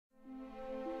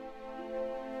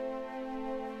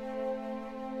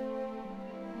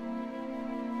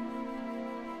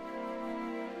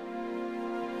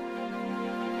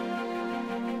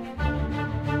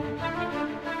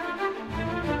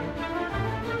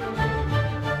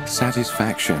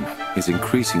Satisfaction is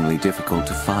increasingly difficult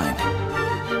to find.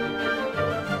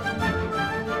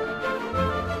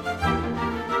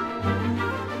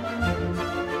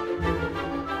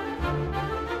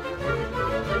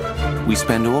 We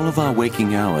spend all of our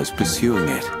waking hours pursuing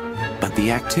it, but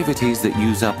the activities that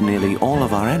use up nearly all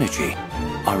of our energy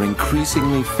are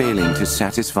increasingly failing to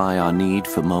satisfy our need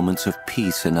for moments of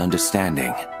peace and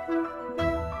understanding.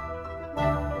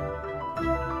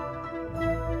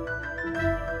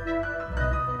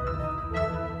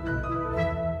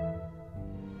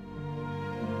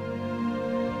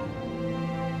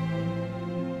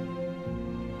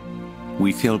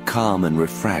 We feel calm and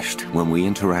refreshed when we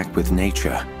interact with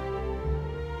nature.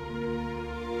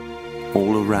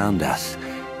 All around us,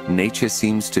 nature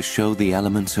seems to show the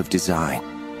elements of design,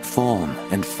 form,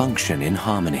 and function in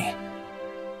harmony.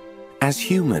 As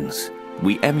humans,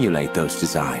 we emulate those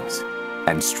designs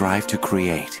and strive to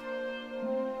create.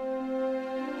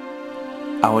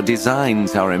 Our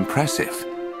designs are impressive,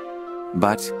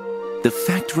 but the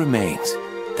fact remains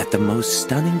that the most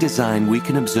stunning design we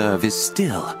can observe is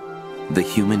still the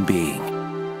human being.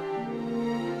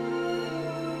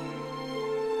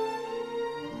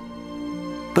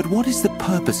 But what is the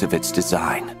purpose of its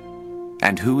design?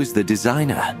 And who is the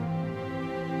designer?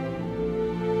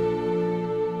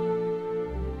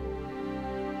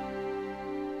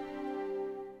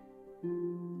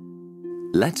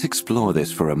 Let's explore this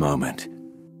for a moment.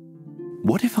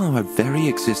 What if our very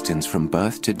existence from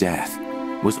birth to death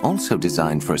was also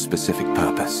designed for a specific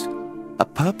purpose? A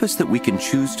purpose that we can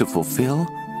choose to fulfill,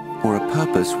 or a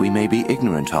purpose we may be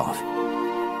ignorant of?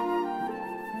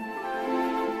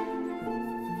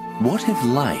 What if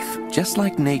life, just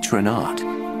like nature and art,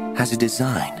 has a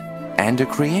design and a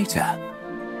creator?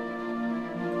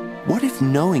 What if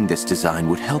knowing this design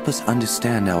would help us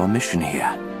understand our mission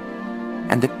here,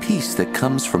 and the peace that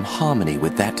comes from harmony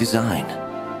with that design?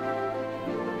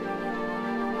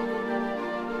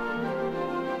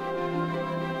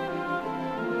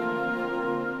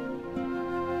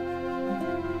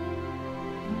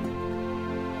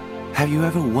 Have you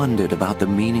ever wondered about the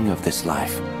meaning of this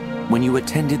life when you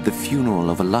attended the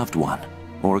funeral of a loved one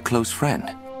or a close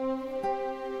friend?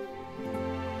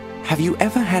 Have you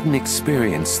ever had an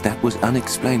experience that was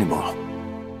unexplainable?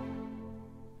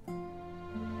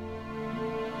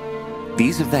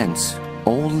 These events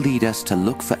all lead us to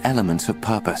look for elements of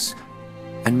purpose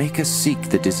and make us seek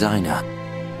the designer.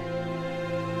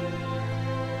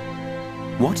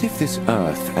 What if this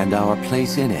earth and our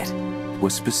place in it were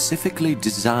specifically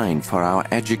designed for our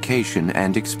education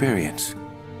and experience?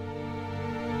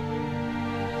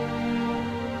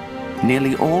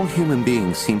 Nearly all human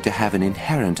beings seem to have an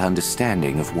inherent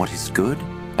understanding of what is good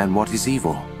and what is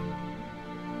evil.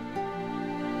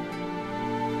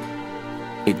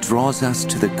 It draws us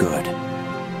to the good,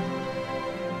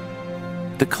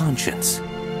 the conscience.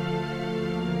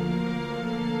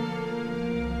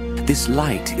 This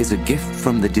light is a gift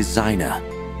from the designer,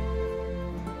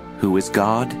 who is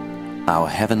God, our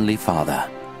Heavenly Father.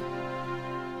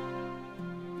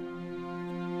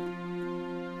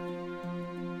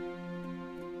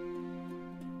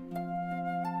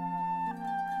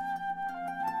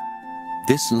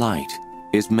 This light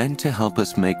is meant to help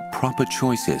us make proper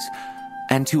choices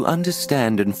and to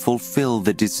understand and fulfill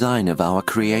the design of our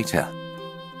Creator.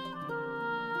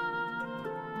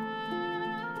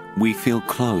 We feel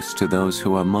close to those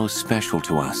who are most special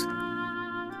to us,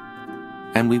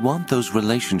 and we want those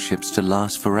relationships to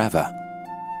last forever.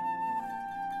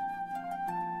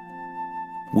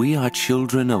 We are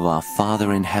children of our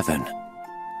Father in heaven.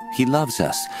 He loves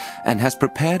us and has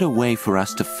prepared a way for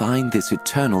us to find this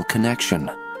eternal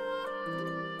connection.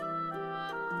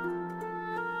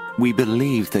 We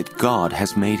believe that God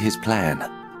has made His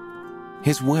plan,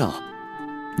 His will,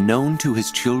 known to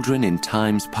His children in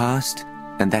times past,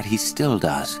 and that He still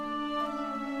does.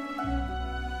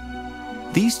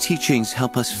 These teachings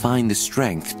help us find the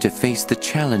strength to face the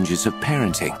challenges of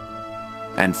parenting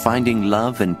and finding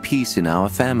love and peace in our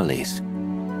families.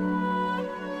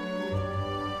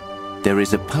 There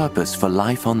is a purpose for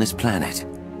life on this planet,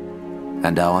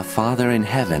 and our Father in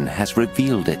heaven has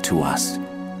revealed it to us.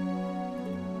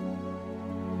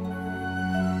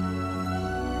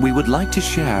 We would like to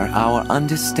share our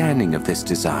understanding of this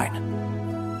design,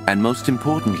 and most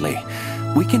importantly,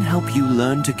 we can help you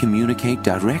learn to communicate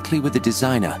directly with the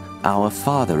designer, our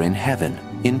Father in heaven,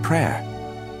 in prayer.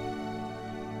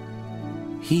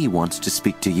 He wants to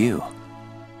speak to you.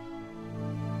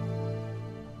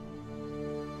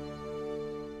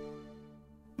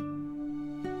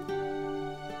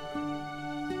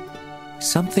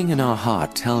 Something in our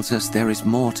heart tells us there is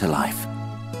more to life.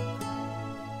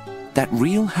 that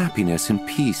real happiness and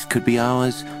peace could be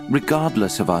ours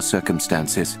regardless of our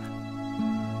circumstances.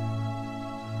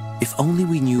 If only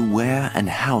we knew where and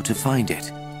how to find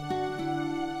it.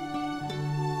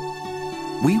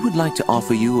 We would like to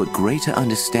offer you a greater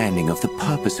understanding of the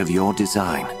purpose of your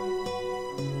design.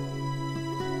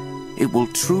 It will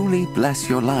truly bless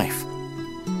your life.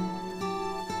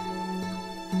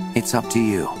 It's up to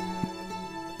you.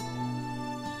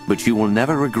 But you will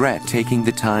never regret taking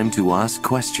the time to ask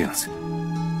questions,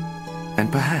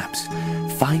 and perhaps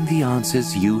find the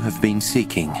answers you have been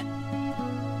seeking.